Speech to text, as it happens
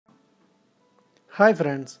Hi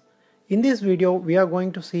friends, in this video we are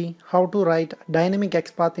going to see how to write dynamic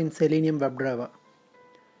XPath in Selenium WebDriver.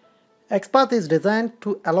 XPath is designed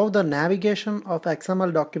to allow the navigation of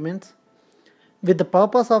XML documents with the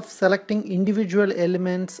purpose of selecting individual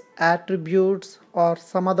elements, attributes or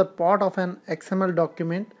some other part of an XML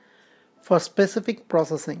document for specific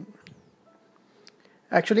processing.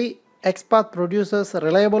 Actually, XPath produces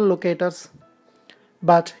reliable locators,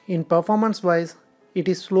 but in performance wise it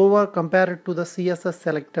is slower compared to the CSS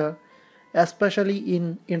selector, especially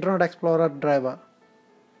in Internet Explorer driver.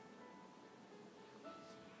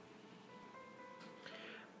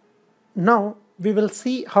 Now we will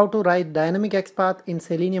see how to write dynamic XPath in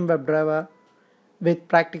Selenium WebDriver with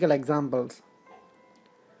practical examples.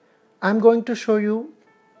 I'm going to show you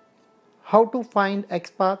how to find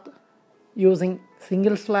XPath using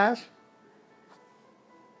single slash,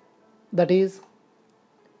 that is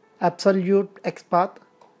absolute XPath,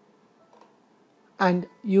 and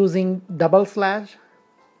using double slash,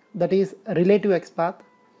 that is relative XPath,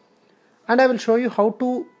 and I will show you how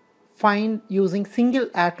to find using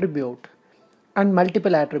single attribute and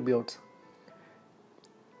multiple attributes.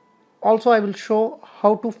 Also, I will show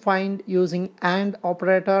how to find using AND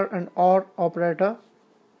operator and OR operator,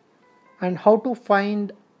 and how to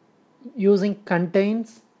find using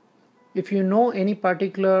contains. If you know any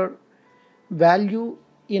particular value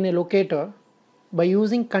in a locator, by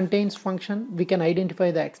using contains function we can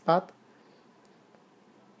identify the XPath.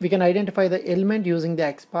 We can identify the element using the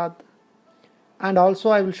XPath. And also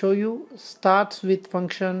I will show you starts with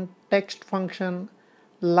function, text function,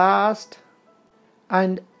 last,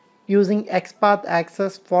 and using XPath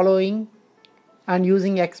access following and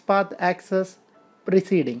using XPath access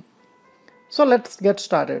preceding. So let's get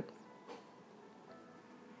started.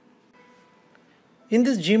 In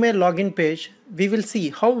this Gmail login page, we will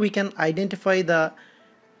see how we can identify the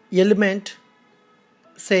element,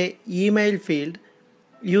 say email field,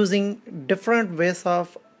 using different ways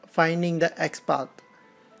of finding the XPath.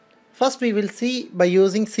 First we will see by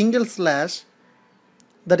using single slash,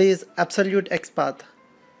 that is absolute XPath.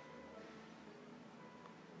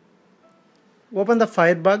 Open the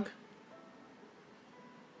Firebug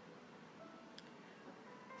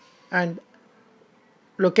and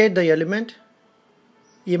locate the element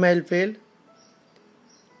email field.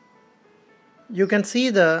 You can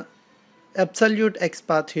see the absolute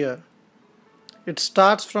XPath here. It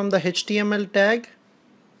starts from the HTML tag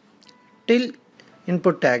till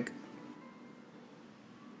input tag.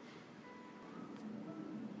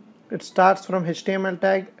 It starts from HTML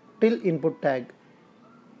tag till input tag.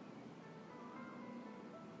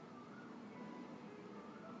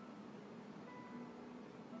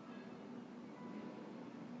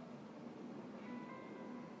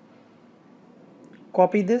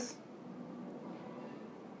 Copy this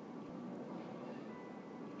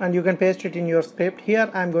and you can paste it in your script. Here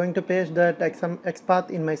I am going to paste that XPath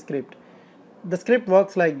in my script. The script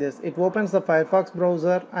works like this. It opens the Firefox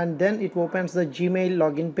browser and then it opens the Gmail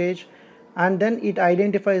login page, and then it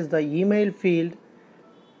identifies the email field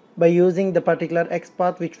by using the particular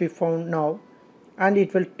XPath which we found now, and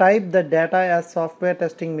it will type the data as software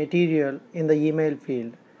testing material in the email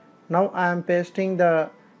field. Now I am pasting the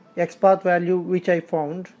XPath value which I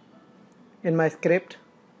found in my script.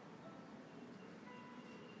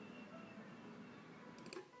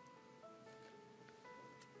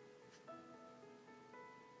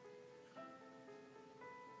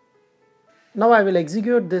 Now I will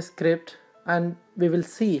execute this script and we will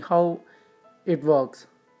see how it works,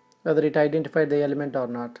 whether it identified the element or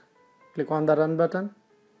not. Click on the run button.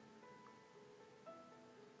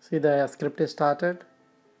 See, the script is started.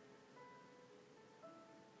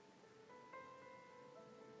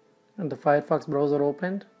 And the Firefox browser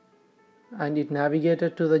opened and it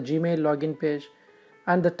navigated to the Gmail login page,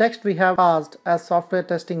 and the text we have passed as software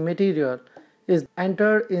testing material is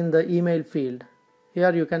entered in the email field.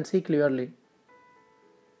 Here you can see clearly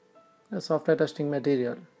the software testing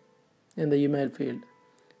material in the email field,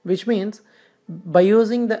 which means by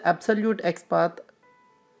using the absolute XPath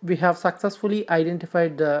we have successfully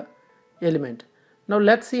identified the element. Now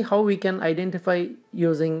let's see how we can identify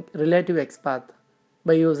using relative XPath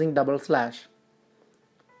by using double slash.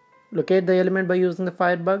 Locate the element by using the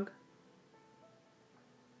Firebug.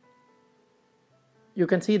 You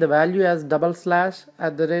can see the value as double slash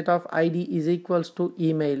at the rate of ID is equals to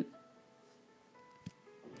email.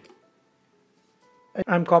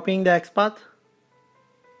 I'm copying the XPath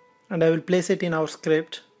and I will place it in our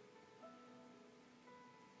script.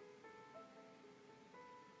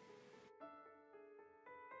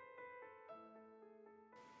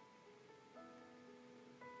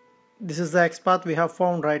 This is the XPath we have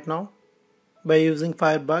found right now. by using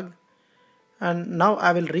Firebug. And now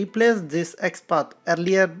I will replace this XPath.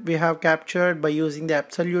 Earlier we have captured by using the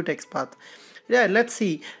absolute XPath. Yeah, let's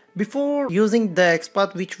see. Before using the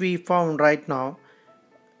XPath which we found right now,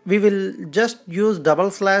 we will just use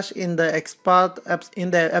double slash in the XPath,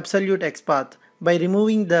 in the absolute XPath, by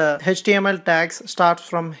removing the HTML tags starts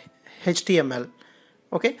from HTML.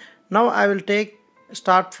 Okay, now I will take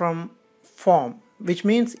start from form, which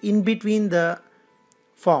means in between the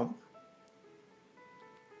form.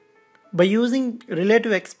 By using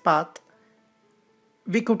relative XPath,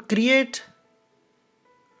 we could create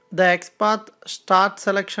the XPath start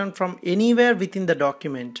selection from anywhere within the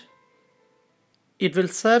document. It will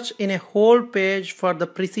search in a whole page for the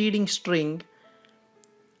preceding string.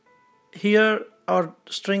 Here our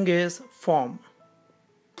string is form.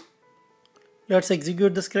 Let's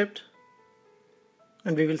execute the script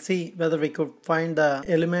and we will see whether we could find the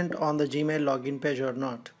element on the Gmail login page or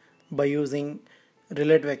not by using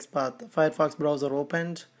relative XPath. Firefox browser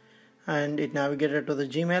opened and it navigated to the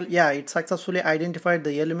Gmail. Yeah, it successfully identified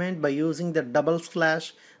the element by using the double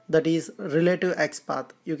slash, that is relative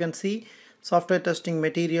XPath. You can see software testing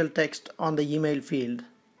material text on the email field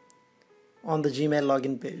on the Gmail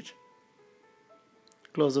login page.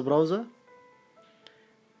 Close the browser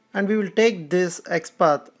and we will take this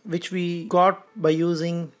XPath which we got by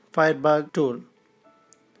using Firebug tool,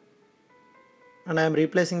 and I am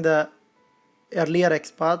replacing the earlier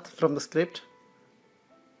XPath from the script.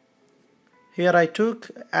 Here I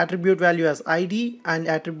took attribute value as ID and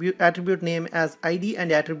attribute name as ID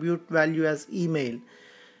and attribute value as email.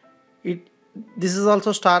 This is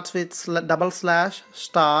also starts with double slash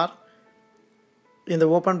star in the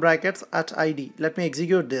open brackets at ID. Let me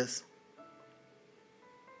execute this.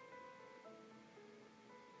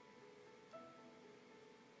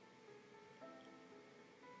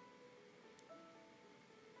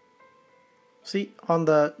 See, on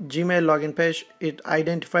the Gmail login page, it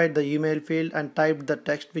identified the email field and typed the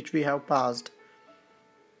text which we have passed.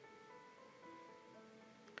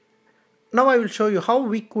 Now I will show you how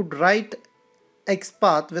we could write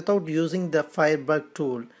XPath without using the Firebug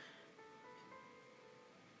tool.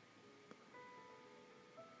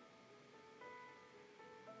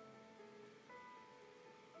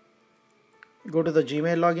 Go to the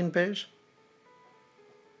Gmail login page.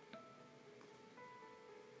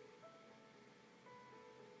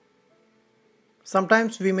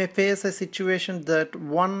 Sometimes we may face a situation that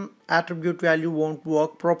one attribute value won't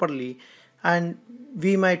work properly, and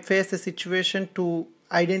we might face a situation to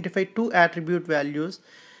identify two attribute values,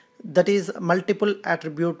 that is multiple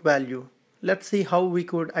attribute value. Let's see how we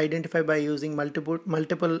could identify by using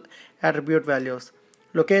multiple attribute values.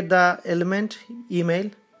 Locate the element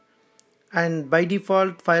email, and by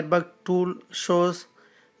default Firebug tool shows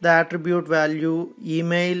the attribute value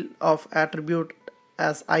email of attribute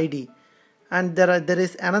as ID. And there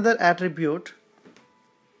is another attribute,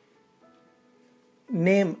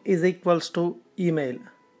 name is equals to email.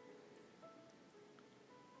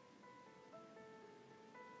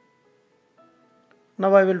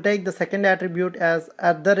 Now I will take the second attribute as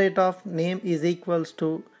 @ name is equals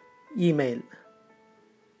to email.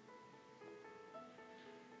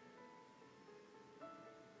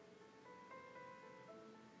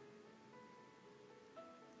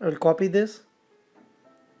 I will copy this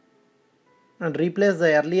and replace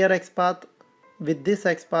the earlier XPath with this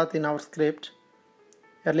XPath in our script.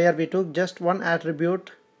 Earlier we took just one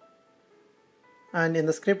attribute, and in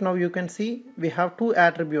the script now you can see we have two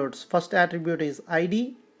attributes. First attribute is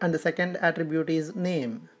ID and the second attribute is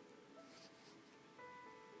name.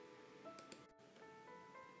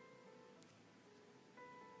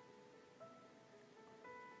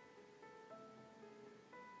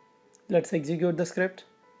 Let's execute the script.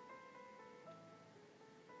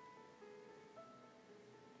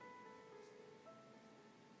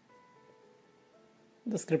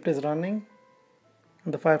 The script is running,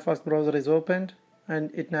 the Firefox browser is opened,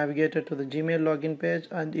 and it navigated to the Gmail login page,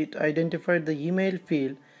 and it identified the email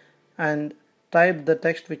field and typed the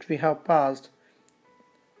text which we have passed.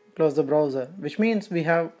 Close the browser, which means we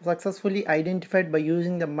have successfully identified by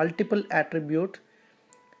using the multiple attribute.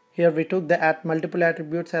 Here we took the multiple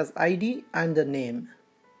attributes as ID and the name.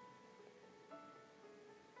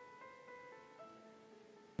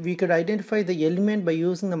 We could identify the element by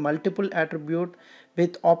using the multiple attribute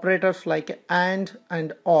with operators like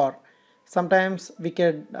and or. Sometimes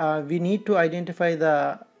we need to identify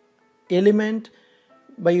the element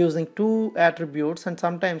by using two attributes, and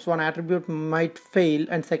sometimes one attribute might fail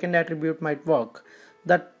and second attribute might work.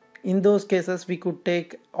 That in those cases we could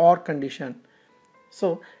take or condition.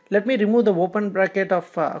 So let me remove the open bracket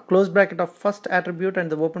of close bracket of first attribute and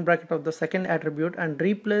the open bracket of the second attribute and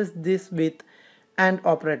replace this with AND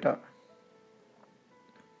operator.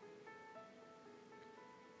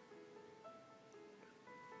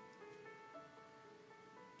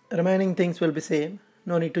 Remaining things will be same.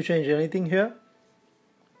 No need to change anything here.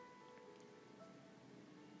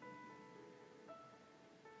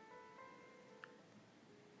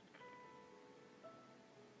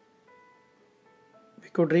 We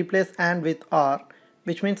could replace AND with OR,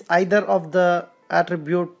 which means either of the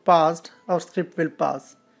attribute passed, our script will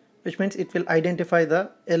pass, which means it will identify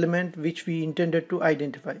the element which we intended to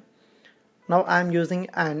identify. Now I am using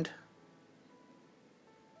AND.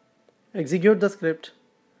 Execute the script.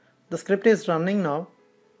 The script is running now.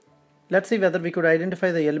 Let's see whether we could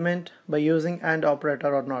identify the element by using AND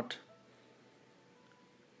operator or not.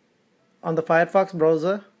 On the Firefox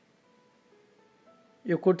browser,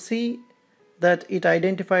 you could see that it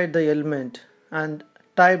identified the element and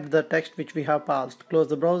typed the text which we have passed. Close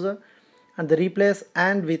the browser and the replace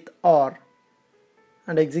AND with OR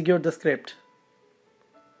and execute the script.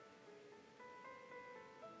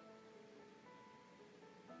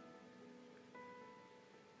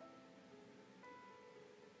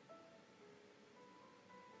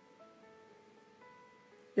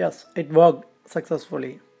 Yes, it worked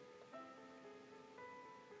successfully.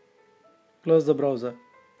 Close the browser.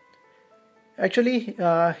 Actually,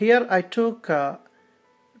 here I took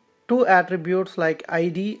two attributes like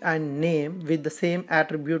ID and name with the same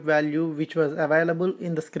attribute value which was available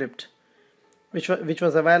in the script, which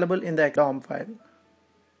was available in the DOM file.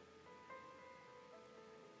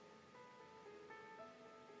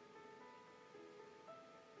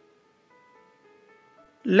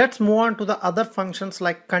 Let's move on to the other functions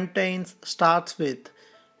like contains, starts with.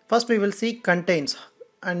 First we will see contains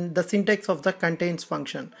and the syntax of the contains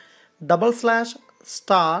function. /*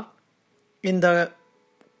 in the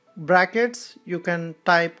brackets you can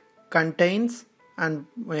type contains and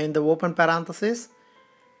in the open parenthesis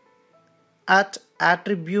at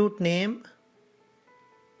attribute name,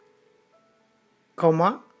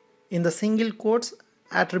 comma, in the single quotes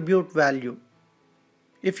attribute value.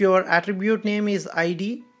 If your attribute name is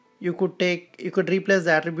ID, you could replace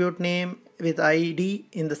the attribute name with ID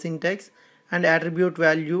in the syntax, and attribute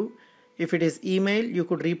value, if it is email, you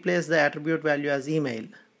could replace the attribute value as email.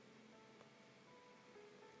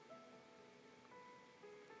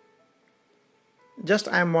 Just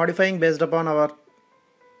I am modifying based upon our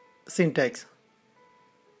syntax.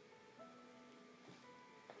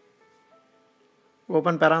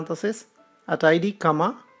 Open parenthesis at ID,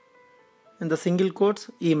 comma, in the single quotes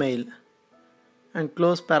email, and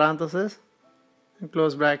close parenthesis and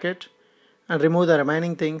close bracket and remove the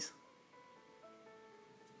remaining things.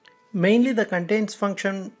 Mainly the contains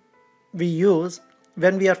function we use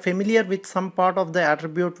when we are familiar with some part of the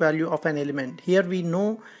attribute value of an element. Here we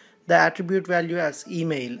know the attribute value as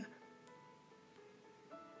email.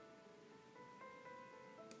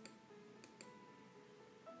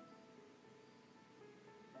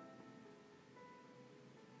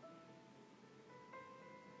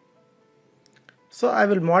 So I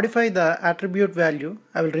will modify the attribute value.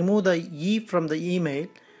 I will remove the E from the email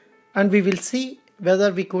and we will see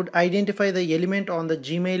whether we could identify the element on the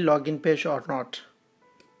Gmail login page or not.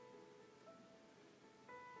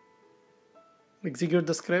 Execute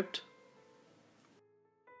the script.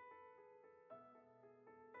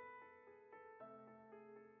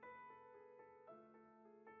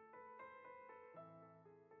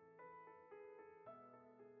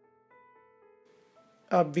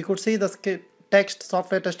 We could see the text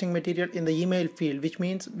software testing material in the email field, which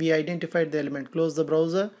means we identified the element. Close the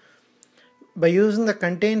browser. By using the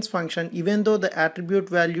contains function, even though the attribute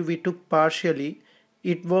value we took partially,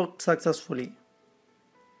 it worked successfully.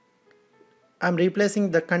 I'm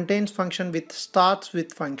replacing the contains function with starts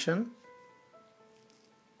with function.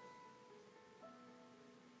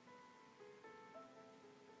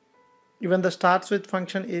 Even the starts with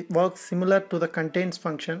function, it works similar to the contains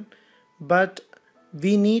function, but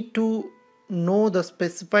we need to know the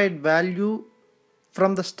specified value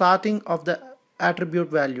from the starting of the attribute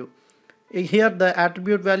value. Here the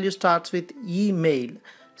attribute value starts with email,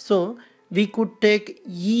 so we could take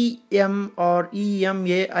em or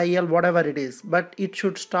email, whatever it is, but it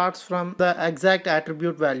should start from the exact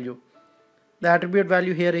attribute value. The attribute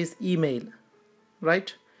value here is email,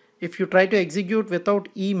 right? If you try to execute without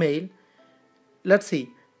email, let's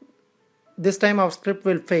see, this time our script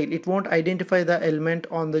will fail. It won't identify the element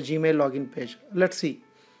on the Gmail login page. Let's see.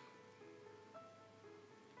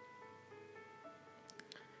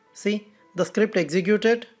 See, the script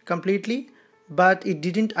executed completely, but it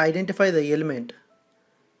didn't identify the element.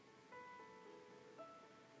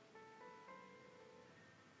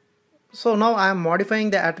 So now I am modifying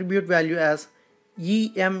the attribute value as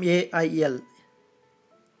email.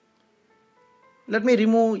 Let me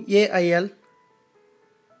remove AIL.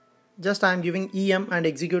 Just I am giving EM and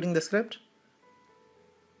executing the script.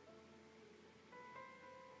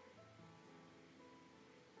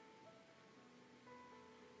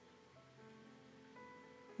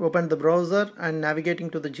 Open the browser and navigating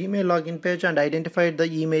to the Gmail login page and identified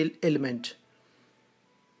the email element.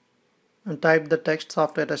 And type the text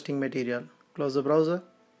software testing material. Close the browser.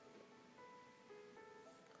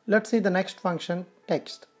 Let's see the next function,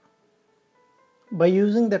 text. By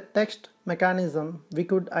using the text mechanism, we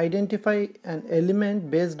could identify an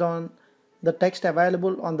element based on the text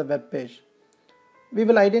available on the web page. We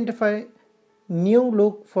will identify new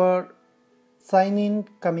look for sign in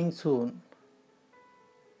coming soon.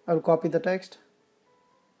 I will copy the text,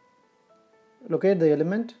 locate the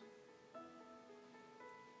element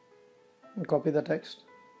and copy the text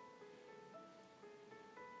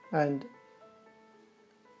and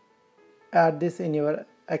add this in your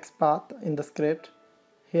XPath in the script.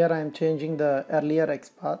 Here I am changing the earlier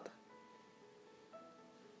XPath.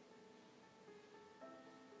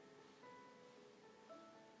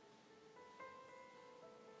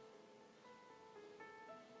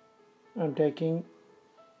 I am taking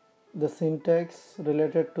the syntax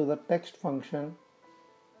related to the text function .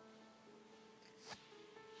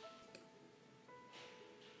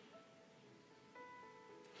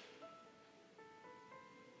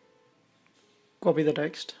 Copy the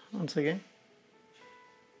text once again.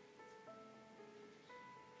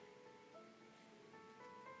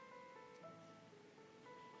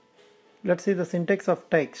 Let's see the syntax of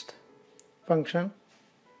text function.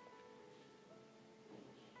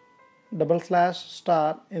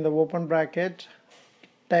 /* in the open bracket,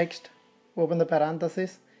 text, open the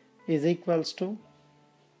parenthesis, is equals to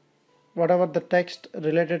whatever the text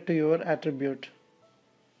related to your attribute.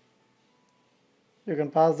 You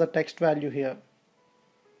can pass the text value here.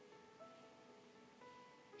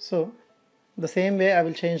 So the same way I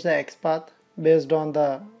will change the XPath based on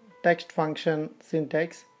the text function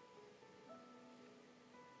syntax.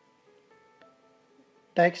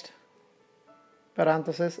 Text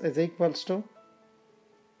parenthesis is equals to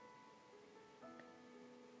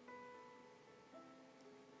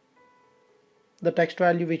the text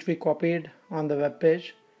value which we copied on the web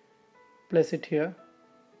page. Place it here.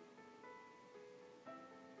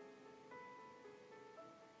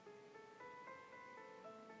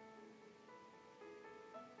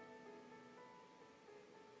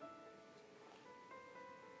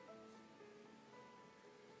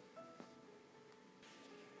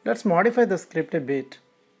 Let's modify the script a bit.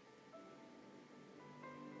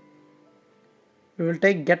 We will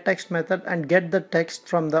take getText method and get the text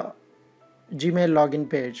from the Gmail login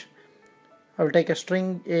page. I will take a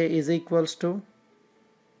string a is equals to,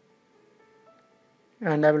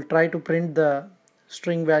 and I will try to print the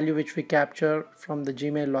string value which we capture from the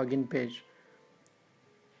Gmail login page.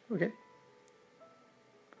 Okay.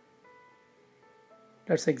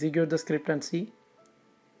 Let's execute the script and see.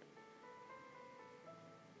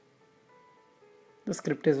 The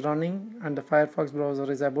script is running and the Firefox browser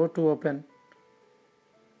is about to open.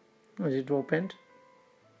 It opened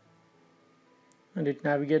and it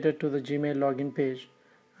navigated to the Gmail login page,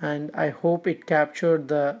 and I hope it captured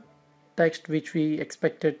the text which we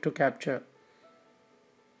expected to capture.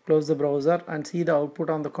 Close the browser and see the output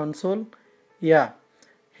on the console. Yeah,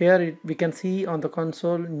 here we can see on the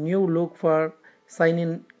console new look for sign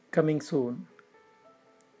in coming soon,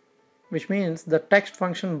 which means the text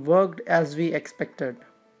function worked as we expected.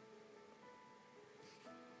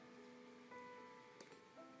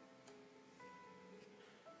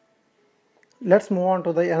 Let's move on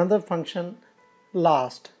to the another function,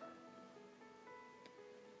 last.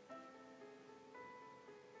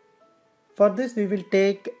 For this we will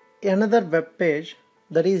take another web page,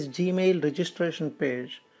 that is Gmail registration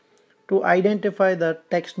page, to identify the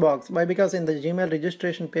text box. Why? Because in the Gmail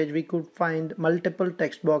registration page we could find multiple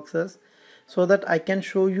text boxes, so that I can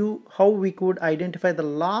show you how we could identify the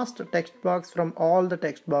last text box from all the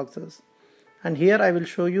text boxes. And here I will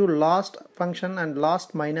show you last function and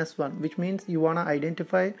last -1, which means you want to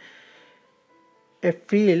identify a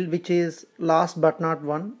field which is last but not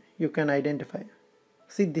one. You can identify.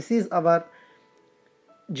 See, this is our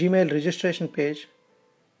Gmail registration page.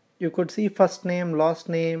 You could see first name, last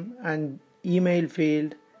name and email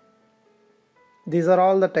field. These are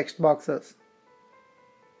all the text boxes.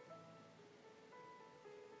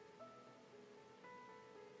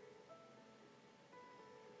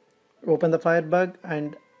 Open the Firebug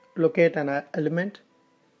and locate an element.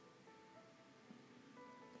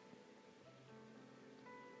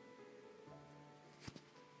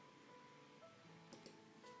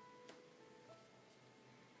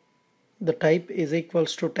 the type is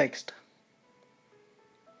equals to text.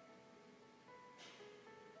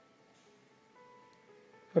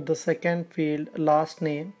 For the second field, last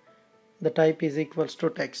name, the type is equals to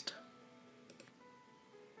text.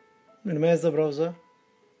 Minimize the browser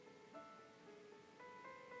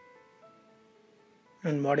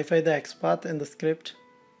and modify the XPath in the script.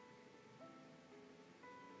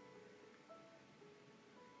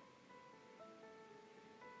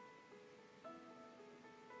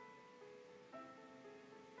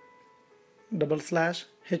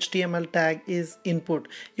 /HTML tag is input.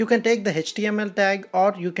 You can take the HTML tag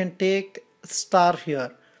or you can take star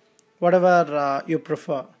here, whatever you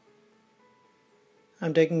prefer.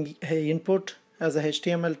 I'm taking input as a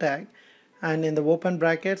HTML tag, and in the open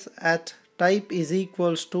brackets at type is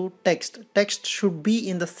equals to text. Text should be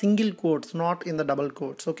in the single quotes, not in the double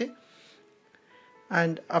quotes, okay?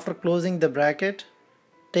 And after closing the bracket,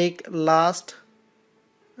 take last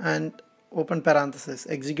and open parenthesis,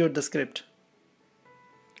 execute the script.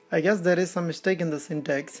 I guess there is some mistake in the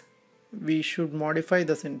syntax. We should modify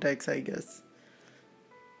the syntax, I guess.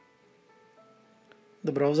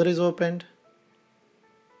 The browser is opened.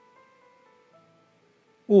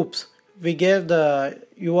 Oops, we gave the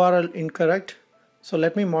URL incorrect. So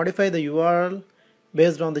let me modify the URL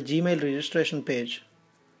based on the Gmail registration page.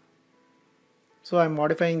 So I'm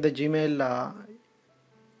modifying the Gmail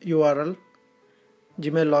URL,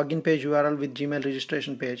 Gmail login page URL with Gmail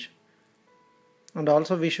registration page. And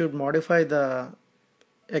also we should modify the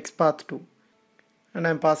XPath too. And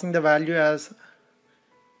I'm passing the value as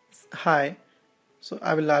hi. So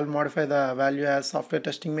I'll modify the value as software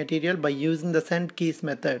testing material by using the send keys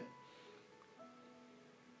method.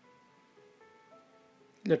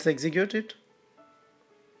 Let's execute it.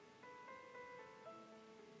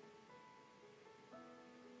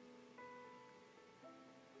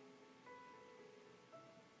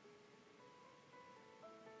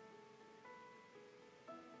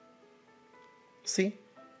 See,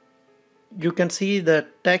 you can see the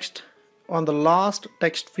text on the last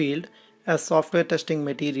text field as software testing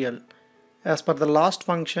material. As per the last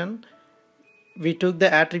function, we took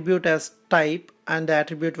the attribute as type and the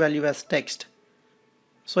attribute value as text.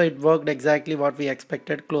 So it worked exactly what we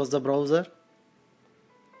expected. Close the browser.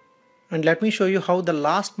 And let me show you how the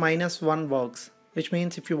last -1 works, which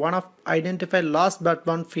means if you want to identify last but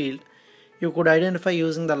one field, you could identify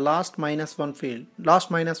using the last -1 field, last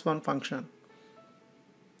 -1 function.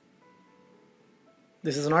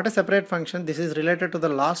 This is not a separate function, this is related to the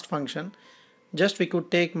last function. Just we could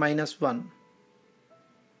take -1.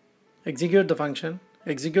 Execute the function,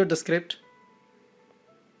 execute the script.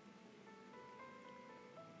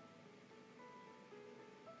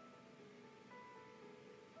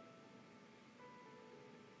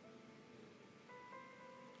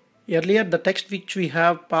 Earlier the text which we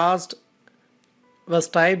have passed was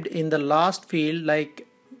typed in the last field like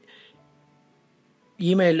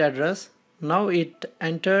email address. Now it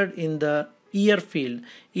entered in the year field.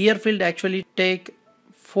 Year field actually take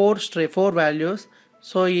four values.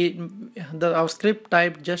 So our script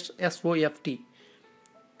typed just SOFT.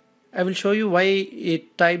 I will show you why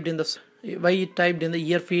it typed in the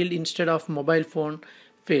year field instead of mobile phone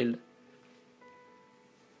field.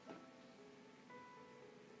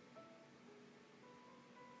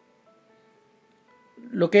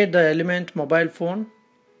 Locate the element mobile phone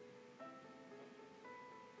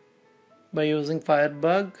by using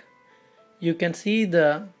Firebug. You can see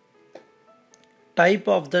the type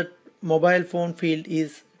of the mobile phone field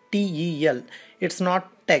is TEL. It's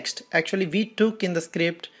not text. Actually we took in the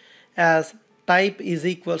script as type is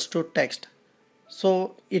equals to text.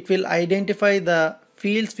 So it will identify the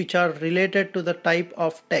fields which are related to the type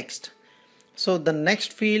of text. So the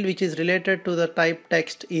next field which is related to the type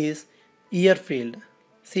text is year field.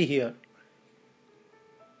 See here.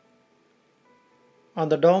 On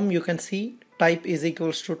the DOM you can see type is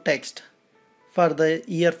equals to text for the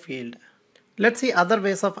year field. Let's see other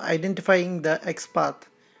ways of identifying the XPath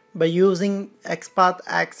by using XPath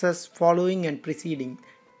access following and preceding.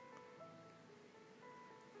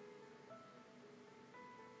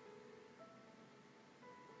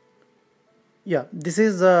 Yeah, this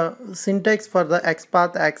is the syntax for the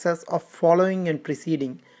XPath access of following and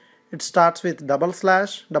preceding. It starts with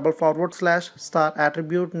 // star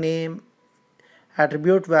attribute name,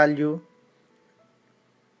 attribute value,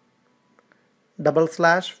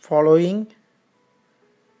 / following,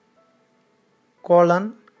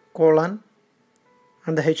 colon,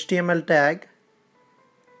 and the HTML tag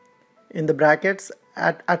in the brackets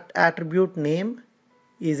at attribute name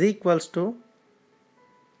is equals to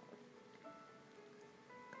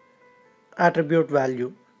attribute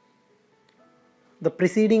value. The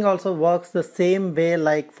preceding also works the same way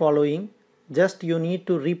like following, just you need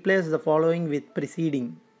to replace the following with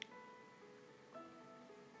preceding.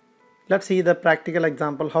 Let's see the practical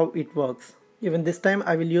example how it works. Even this time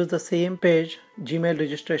I will use the same page, Gmail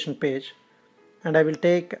registration page, and I will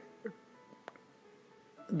take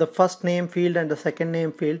the first name field and the second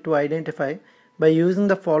name field to identify. By using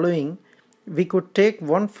the following, we could take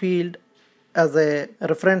one field as a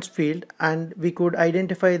reference field and we could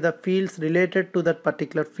identify the fields related to that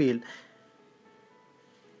particular field.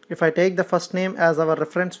 If I take the first name as our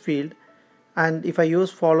reference field and if I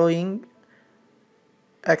use following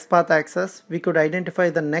XPath access, we could identify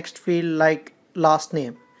the next field like last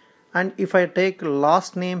name. And if I take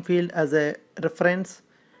last name field as a reference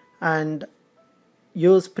and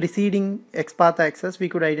use preceding XPath access, we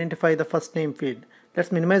could identify the first name field.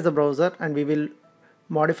 Let's minimize the browser and we will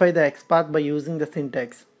modify the XPath by using the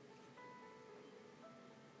syntax.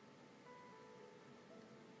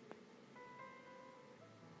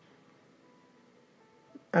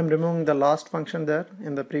 I'm removing the last function there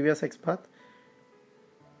in the previous XPath.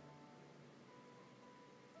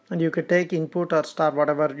 And you could take input or star,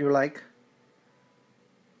 whatever you like.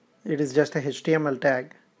 It is just a HTML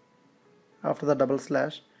tag after the double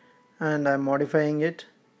slash, and I'm modifying it.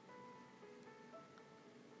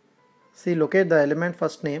 See, locate the element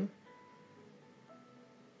first name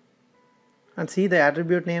and see the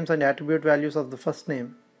attribute names and attribute values of the first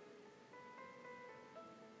name.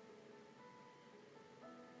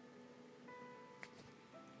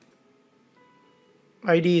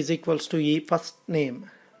 ID is equals to E first name,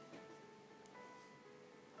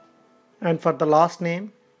 and for the last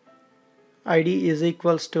name, ID is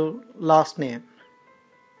equals to last name.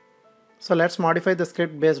 So let's modify the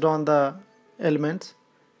script based on the elements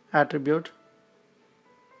attribute.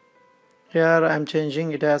 Here I am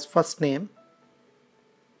changing it as first name,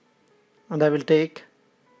 and I will take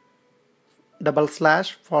double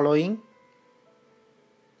slash following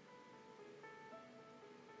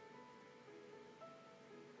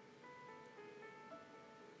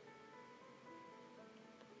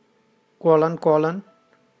colon colon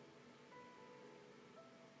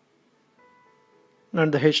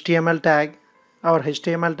and the HTML tag. Our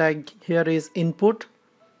HTML tag here is input,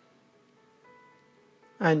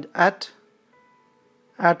 and at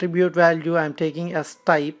attribute value I am taking as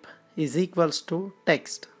type is equals to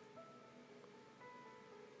text,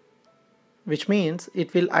 which means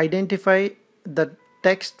it will identify the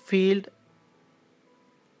text field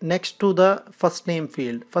next to the first name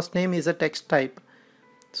field. First name is a text type,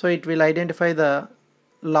 so it will identify the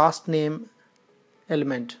last name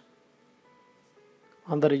element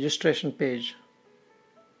on the registration page.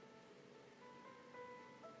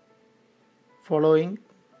 Following,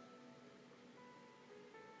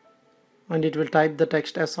 and it will type the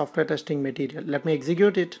text as software testing material. Let me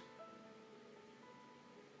execute it.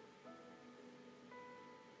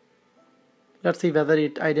 Let's see whether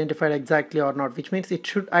it identified exactly or not, which means it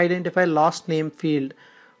should identify last name field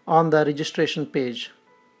on the registration page,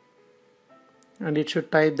 and it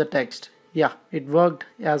should type the text. Yeah, it worked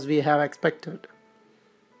as we have expected.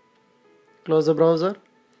 Close the browser,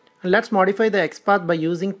 and let's modify the XPath by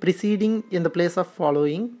using preceding in the place of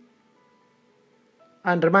following,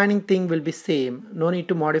 and remaining thing will be same. No need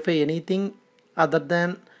to modify anything other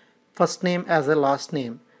than first name as a last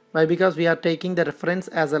name. Why? Because we are taking the reference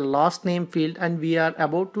as a last name field and we are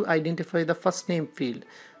about to identify the first name field.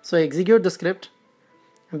 So execute the script,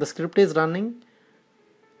 and the script is running.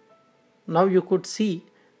 Now you could see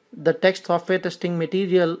the text software testing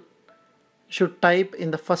material should type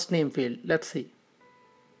in the first name field. Let's see.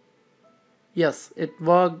 Yes, it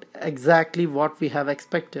worked exactly what we have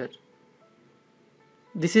expected.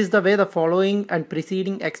 This is the way the following and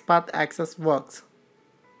preceding XPath access works.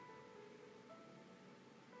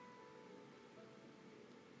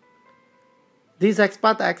 These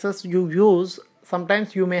XPath access you use,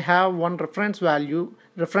 sometimes you may have one reference value,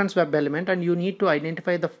 reference web element, and you need to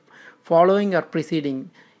identify the following or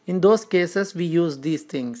preceding. In those cases we use these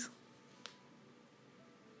things.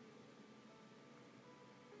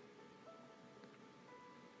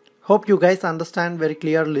 Hope you guys understand very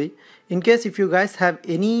clearly. In case if you guys have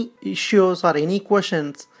any issues or any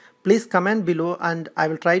questions, please comment below and I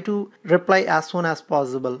will try to reply as soon as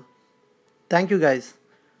possible. Thank you guys.